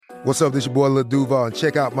What's up, this your boy Lil Duval, and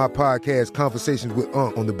check out my podcast, Conversations with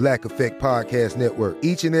Unc, on the Black Effect Podcast Network.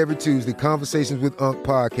 Each and every Tuesday, Conversations with Unc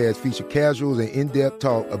podcast feature casuals and in-depth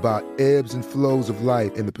talk about ebbs and flows of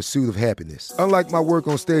life and the pursuit of happiness. Unlike my work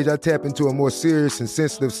on stage, I tap into a more serious and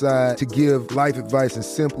sensitive side to give life advice and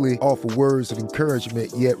simply offer words of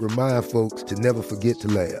encouragement, yet remind folks to never forget to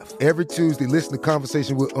laugh. Every Tuesday, listen to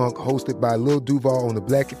Conversations with Unc, hosted by Lil Duval on the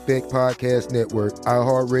Black Effect Podcast Network,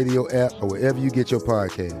 iHeartRadio app, or wherever you get your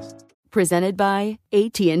podcasts. Presented by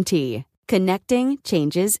AT&T. Connecting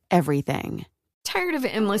changes everything. Tired of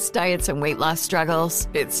endless diets and weight loss struggles?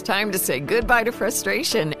 It's time to say goodbye to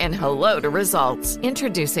frustration and hello to results.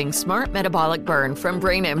 Introducing Smart Metabolic Burn from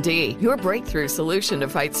BrainMD, your breakthrough solution to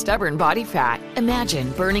fight stubborn body fat.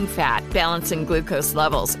 Imagine burning fat, balancing glucose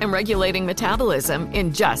levels, and regulating metabolism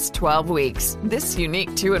in just 12 weeks. This unique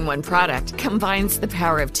 2-in-1 product combines the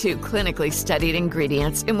power of 2 clinically studied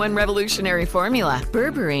ingredients in one revolutionary formula.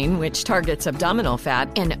 Berberine, which targets abdominal fat,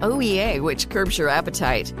 and OEA, which curbs your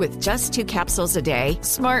appetite. With just 2 capsules a day,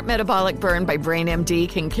 Smart Metabolic Burn by BrainMD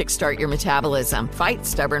can kickstart your metabolism, fight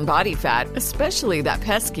stubborn body fat, especially that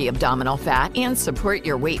pesky abdominal fat, and support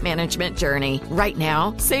your weight management journey. Right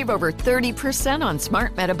now, save over 30% on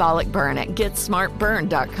Smart Metabolic Burn at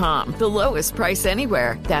GetSmartBurn.com. The lowest price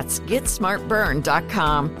anywhere. That's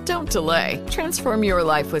GetSmartBurn.com. Don't delay. Transform your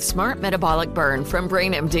life with Smart Metabolic Burn from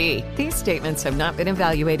BrainMD. These statements have not been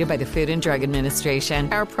evaluated by the Food and Drug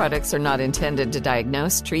Administration. Our products are not intended to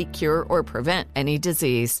diagnose, treat, cure, or prevent any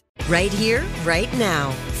disease. Right here, right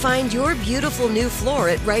now. Find your beautiful new floor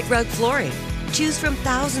at Right Rug Flooring. Choose from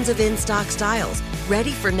thousands of in-stock styles,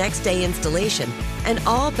 ready for next day installation, and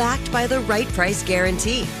all backed by the right price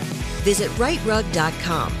guarantee. Visit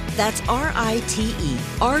rightrug.com. That's RITERUG.com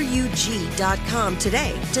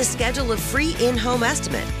today to schedule a free in-home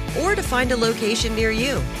estimate or to find a location near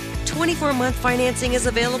you. 24-month financing is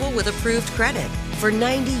available with approved credit. For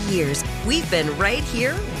 90 years, we've been right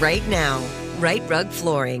here, right now. Right Rug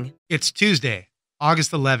Flooring. It's Tuesday,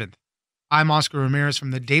 August 11th. I'm Oscar Ramirez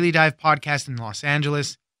from the Daily Dive podcast in Los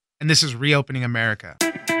Angeles, and this is Reopening America.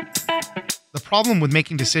 The problem with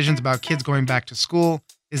making decisions about kids going back to school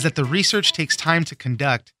is that the research takes time to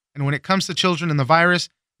conduct, and when it comes to children and the virus,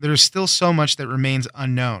 there is still so much that remains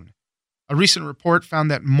unknown. A recent report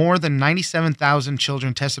found that more than 97,000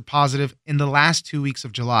 children tested positive in the last 2 weeks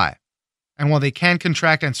of July. And while they can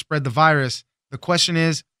contract and spread the virus, the question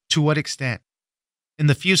is, to what extent? In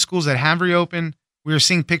the few schools that have reopened, we are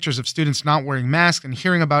seeing pictures of students not wearing masks and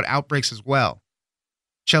hearing about outbreaks as well.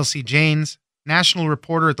 Chelsea Janes, national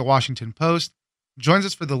reporter at The Washington Post, joins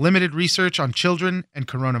us for the limited research on children and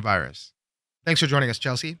coronavirus. Thanks for joining us,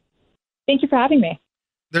 Chelsea. Thank you for having me.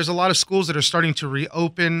 There's a lot of schools that are starting to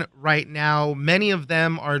reopen right now. Many of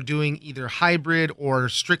them are doing either hybrid or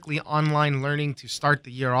strictly online learning to start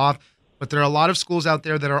the year off. But there are a lot of schools out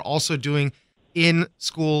there that are also doing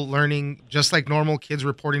in-school learning, just like normal kids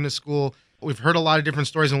reporting to school. We've heard a lot of different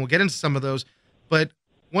stories, and we'll get into some of those. But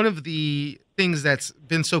one of the things that's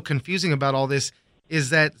been so confusing about all this is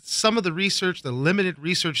that some of the research, the limited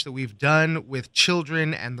research that we've done with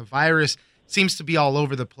children and the virus, seems to be all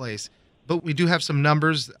over the place. But we do have some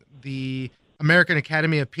numbers. The American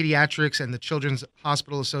Academy of Pediatrics and the Children's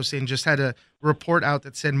Hospital Association just had a report out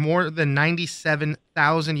that said more than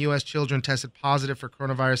 97,000 U.S. children tested positive for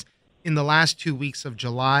coronavirus in the last 2 weeks of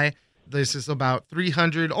July. This is about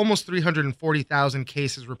almost 340,000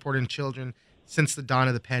 cases reported in children since the dawn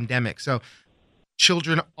of the pandemic. So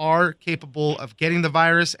children are capable of getting the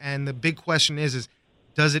virus, and the big question is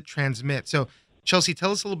does it transmit? So Chelsea,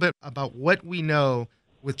 tell us a little bit about what we know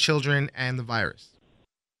with children and the virus.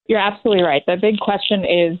 You're absolutely right. The big question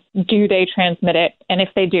is, do they transmit it? And if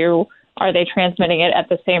they do, are they transmitting it at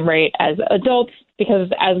the same rate as adults?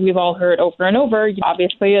 Because as we've all heard over and over,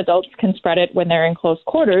 obviously adults can spread it when they're in close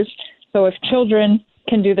quarters. So if children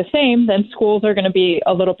can do the same, then schools are going to be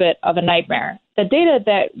a little bit of a nightmare. The data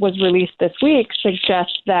that was released this week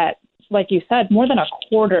suggests that, like you said, more than a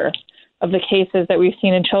quarter of the cases that we've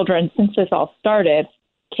seen in children since this all started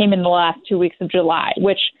came in the last 2 weeks of July,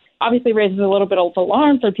 which obviously raises a little bit of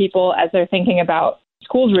alarm for people as they're thinking about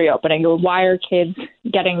schools reopening. Why are kids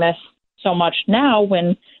getting this so much now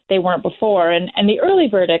when they weren't before? And the early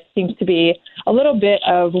verdict seems to be a little bit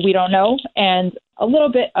of we don't know and a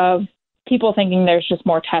little bit of people thinking there's just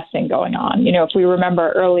more testing going on. You know, if we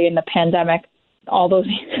remember early in the pandemic, all those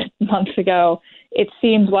months ago, it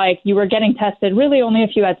seemed like you were getting tested really only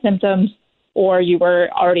if you had symptoms or you were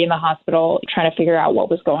already in the hospital trying to figure out what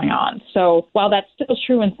was going on. So while that's still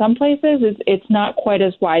true in some places, it's not quite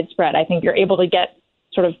as widespread. I think you're able to get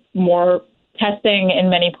sort of more testing in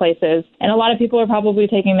many places, and a lot of people are probably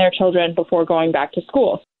taking their children before going back to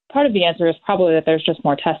school. part of the answer is probably that there's just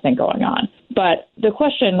more testing going on. But the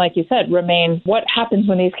question, like you said, remains what happens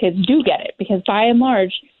when these kids do get it? Because by and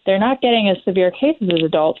large, they're not getting as severe cases as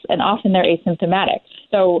adults, and often they're asymptomatic.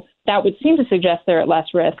 So that would seem to suggest they're at less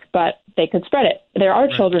risk, but they could spread it. There are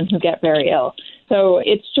children who get very ill. So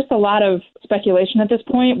it's just a lot of speculation at this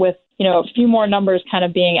point with, a few more numbers kind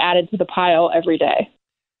of being added to the pile every day.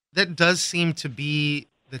 That does seem to be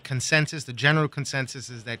the consensus. The general consensus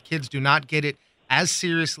is that kids do not get it as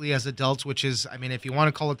seriously as adults, which is, if you want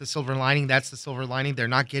to call it the silver lining, that's the silver lining. They're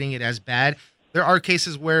not getting it as bad. There are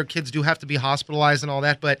cases where kids do have to be hospitalized and all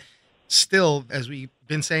that, but still, as we've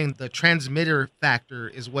been saying, the transmitter factor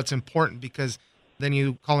is what's important, because then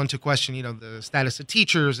you call into question, the status of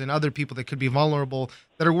teachers and other people that could be vulnerable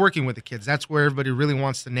that are working with the kids. That's where everybody really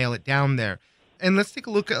wants to nail it down there. And let's take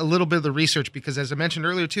a look at a little bit of the research, because as I mentioned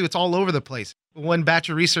earlier, too, it's all over the place. One batch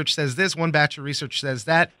of research says this, one batch of research says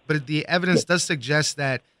that, but the evidence does suggest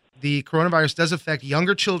that the coronavirus does affect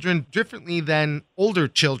younger children differently than older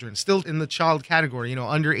children, still in the child category,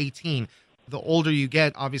 under 18. The older you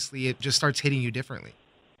get, obviously, it just starts hitting you differently.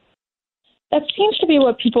 That seems to be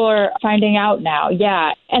what people are finding out now,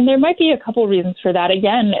 yeah. And there might be a couple reasons for that.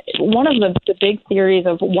 Again, one of the big theories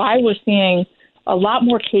of why we're seeing a lot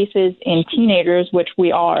more cases in teenagers, which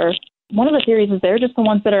we are, one of the theories is they're just the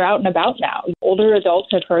ones that are out and about now. Older adults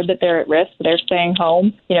have heard that they're at risk. They're staying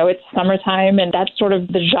home. It's summertime, and that's sort of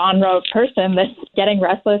the genre of person that's getting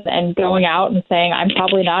restless and going out and saying, I'm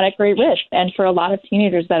probably not at great risk. And for a lot of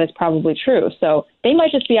teenagers, that is probably true. So they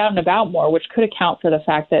might just be out and about more, which could account for the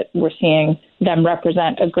fact that we're seeing them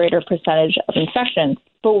represent a greater percentage of infections.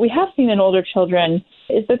 But what we have seen in older children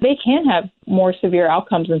is that they can have more severe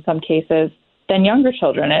outcomes in some cases than younger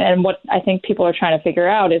children. And what I think people are trying to figure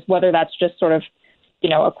out is whether that's just sort of,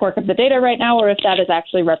 a quirk of the data right now, or if that is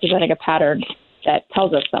actually representing a pattern that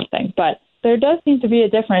tells us something. But there does seem to be a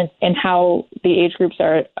difference in how the age groups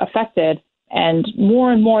are affected. And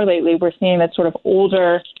more lately, we're seeing that sort of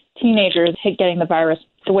older teenagers getting the virus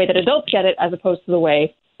the way that adults get it, as opposed to the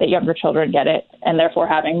way that younger children get it, and therefore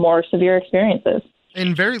having more severe experiences.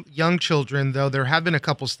 In very young children, though, there have been a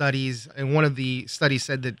couple studies, and one of the studies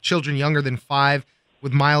said that children younger than 5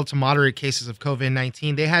 with mild to moderate cases of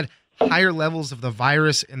COVID-19, they had higher levels of the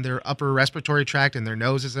virus in their upper respiratory tract and their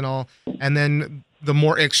noses and all. And then the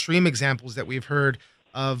more extreme examples that we've heard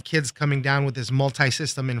of kids coming down with this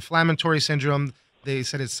multi-system inflammatory syndrome, they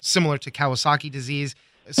said it's similar to Kawasaki disease.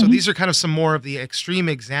 So these are kind of some more of the extreme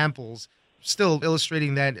examples, still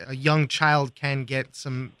illustrating that a young child can get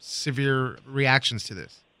some severe reactions to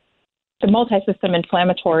this. The multi-system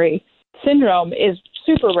inflammatory syndrome is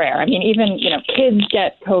super rare. Even, kids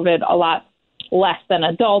get COVID a lot less than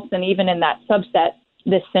adults, and even in that subset,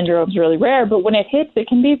 this syndrome is really rare. But when it hits, it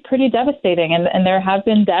can be pretty devastating, and there have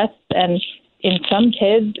been deaths, and in some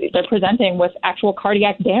kids, they're presenting with actual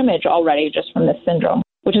cardiac damage already just from this syndrome,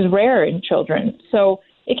 which is rare in children. So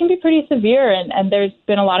it can be pretty severe, and there's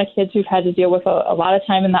been a lot of kids who've had to deal with a lot of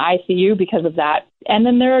time in the ICU because of that. And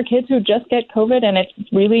then there are kids who just get COVID, and it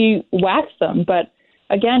really whacks them. But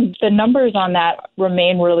again, the numbers on that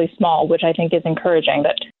remain really small, which I think is encouraging,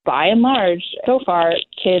 that by and large, so far,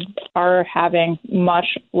 kids are having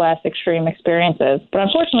much less extreme experiences. But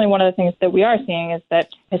unfortunately, one of the things that we are seeing is that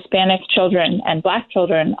Hispanic children and Black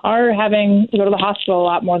children are having to go to the hospital a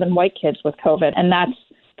lot more than white kids with COVID. And that's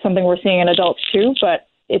something we're seeing in adults too, but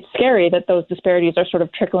it's scary that those disparities are sort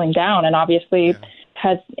of trickling down, and obviously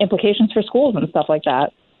has implications for schools and stuff like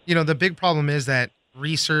that. The big problem is that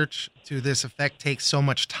research to this effect takes so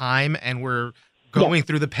much time, and we're going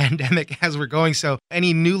through the pandemic as we're going. So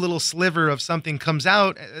any new little sliver of something comes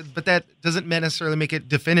out, but that doesn't necessarily make it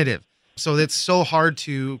definitive. So it's so hard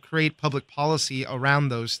to create public policy around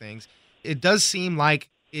those things. It does seem like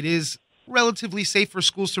it is relatively safe for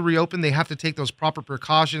schools to reopen. They have to take those proper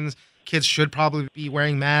precautions. Kids should probably be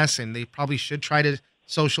wearing masks, and they probably should try to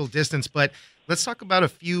social distance. But let's talk about a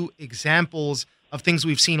few examples of things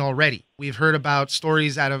we've seen already. We've heard about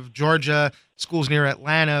stories out of Georgia, schools near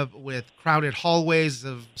Atlanta with crowded hallways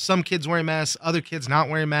of some kids wearing masks, other kids not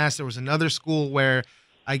wearing masks. There was another school where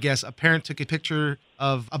I guess a parent took a picture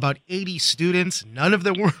of about 80 students. None of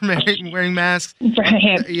them were wearing masks.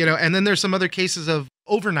 Right. And then there's some other cases of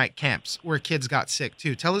overnight camps where kids got sick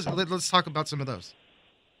too. Let's talk about some of those.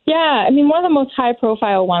 Yeah, one of the most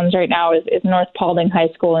high-profile ones right now is North Paulding High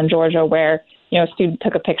School in Georgia, where a student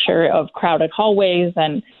took a picture of crowded hallways,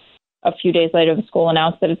 and a few days later, the school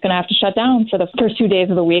announced that it's going to have to shut down for the first 2 days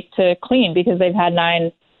of the week to clean because they've had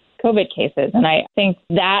 9 COVID cases. And I think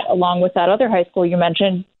that, along with that other high school you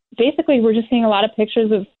mentioned, basically we're just seeing a lot of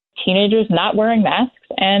pictures of teenagers not wearing masks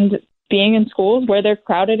and being in schools where they're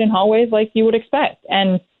crowded in hallways like you would expect.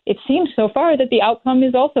 And it seems so far that the outcome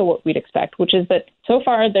is also what we'd expect, which is that so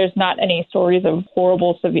far there's not any stories of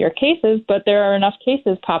horrible, severe cases, but there are enough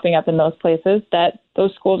cases popping up in those places that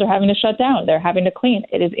those schools are having to shut down. They're having to clean.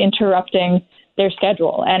 It is interrupting their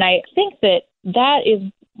schedule. And I think that is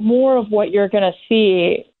more of what you're going to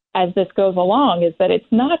see as this goes along, is that it's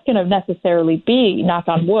not going to necessarily be, knock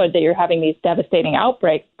on wood, that you're having these devastating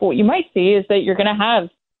outbreaks. But what you might see is that you're going to have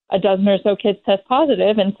a dozen or so kids test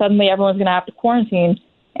positive, and suddenly everyone's going to have to quarantine.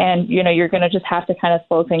 And, you're going to just have to kind of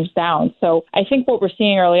slow things down. So I think what we're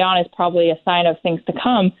seeing early on is probably a sign of things to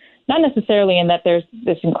come, not necessarily in that there's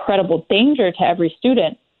this incredible danger to every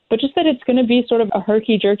student, but just that it's going to be sort of a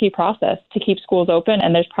herky-jerky process to keep schools open.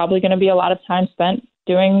 And there's probably going to be a lot of time spent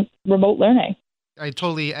doing remote learning. I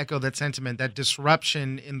totally echo that sentiment. That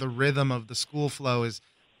disruption in the rhythm of the school flow is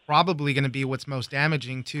probably going to be what's most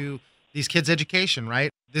damaging to these kids' education, right?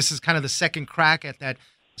 This is kind of the second crack at that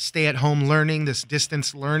stay-at-home learning, this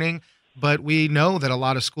distance learning, but we know that a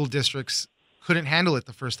lot of school districts couldn't handle it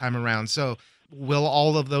the first time around. So will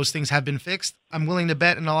all of those things have been fixed? I'm willing to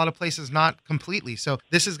bet in a lot of places not completely. So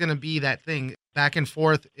this is going to be that thing. Back and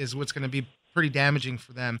forth is what's going to be pretty damaging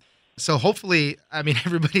for them. So hopefully,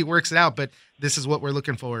 everybody works it out, but this is what we're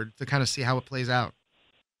looking forward to kind of see how it plays out.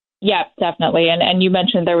 Yeah, definitely. And you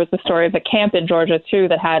mentioned there was the story of a camp in Georgia, too,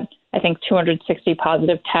 that had, I think, 260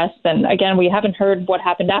 positive tests. And again, we haven't heard what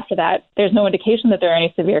happened after that. There's no indication that there are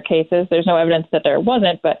any severe cases. There's no evidence that there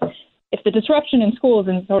wasn't. But if the disruption in schools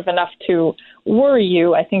is sort of enough to worry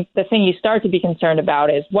you, I think the thing you start to be concerned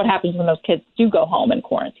about is what happens when those kids do go home in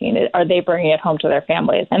quarantine. Are they bringing it home to their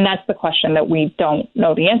families? And that's the question that we don't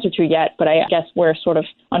know the answer to yet. But I guess we're sort of,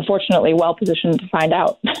 unfortunately, well positioned to find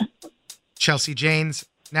out. Chelsea Janes,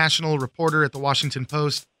 national reporter at The Washington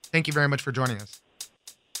Post. Thank you very much for joining us.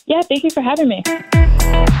 Yeah, thank you for having me.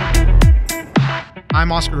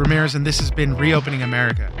 I'm Oscar Ramirez, and this has been Reopening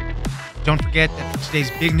America. Don't forget that for today's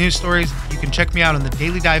big news stories, you can check me out on the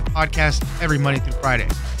Daily Dive podcast every Monday through Friday.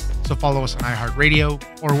 So follow us on iHeartRadio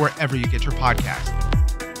or wherever you get your podcasts.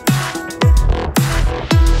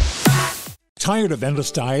 Tired of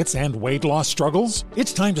endless diets and weight loss struggles?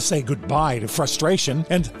 It's time to say goodbye to frustration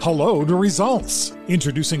and hello to results.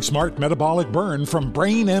 Introducing Smart Metabolic Burn from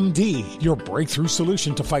Brain MD, your breakthrough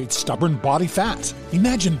solution to fight stubborn body fat.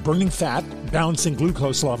 Imagine burning fat, balancing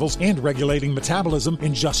glucose levels, and regulating metabolism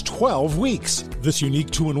in just 12 weeks. This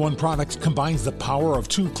unique 2-in-1 product combines the power of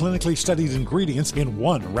 2 clinically studied ingredients in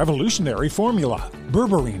one revolutionary formula.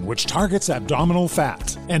 Berberine, which targets abdominal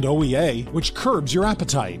fat, and OEA, which curbs your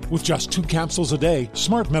appetite. With just 2 capsules a day,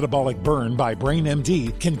 Smart Metabolic Burn by Brain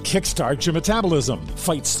MD can kickstart your metabolism,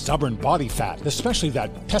 fight stubborn body fat, especially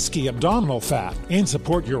that pesky abdominal fat, and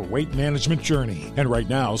support your weight management journey. And right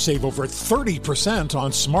now, save over 30%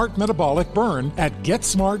 on Smart Metabolic Burn at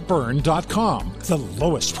GetSmartBurn.com. The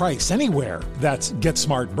lowest price anywhere. That's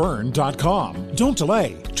GetSmartBurn.com. Don't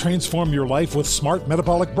delay. Transform your life with Smart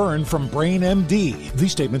Metabolic Burn from Brain MD.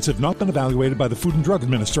 These statements have not been evaluated by the Food and Drug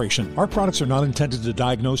Administration. Our products are not intended to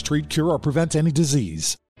diagnose, treat, cure, or prevent any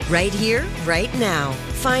disease. Right here, right now.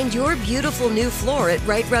 Find your beautiful new floor at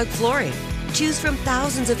Right Rug Flooring. Choose from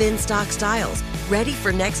thousands of in-stock styles, ready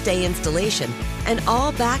for next day installation, and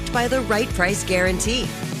all backed by the right price guarantee.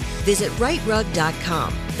 Visit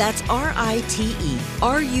rightrug.com. That's RITERUG.com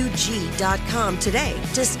today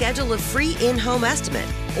to schedule a free in-home estimate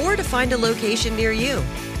or to find a location near you.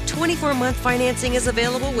 24-month financing is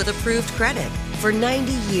available with approved credit. For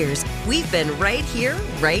 90 years, we've been right here,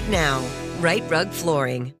 right now. Right Rug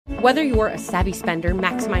Flooring. Whether you're a savvy spender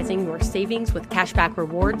maximizing your savings with cashback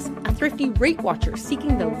rewards, a thrifty rate watcher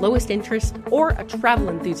seeking the lowest interest, or a travel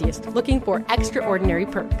enthusiast looking for extraordinary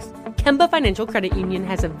perks, Kemba Financial Credit Union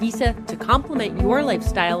has a visa to complement your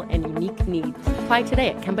lifestyle and unique needs. Apply today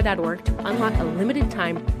at Kemba.org to unlock a limited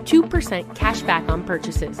time 2% cash back on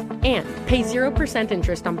purchases and pay 0%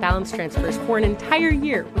 interest on balance transfers for an entire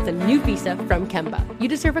year with a new visa from Kemba. You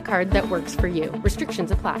deserve a card that works for you. Restrictions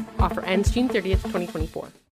apply. Offer ends June 30th, 2024.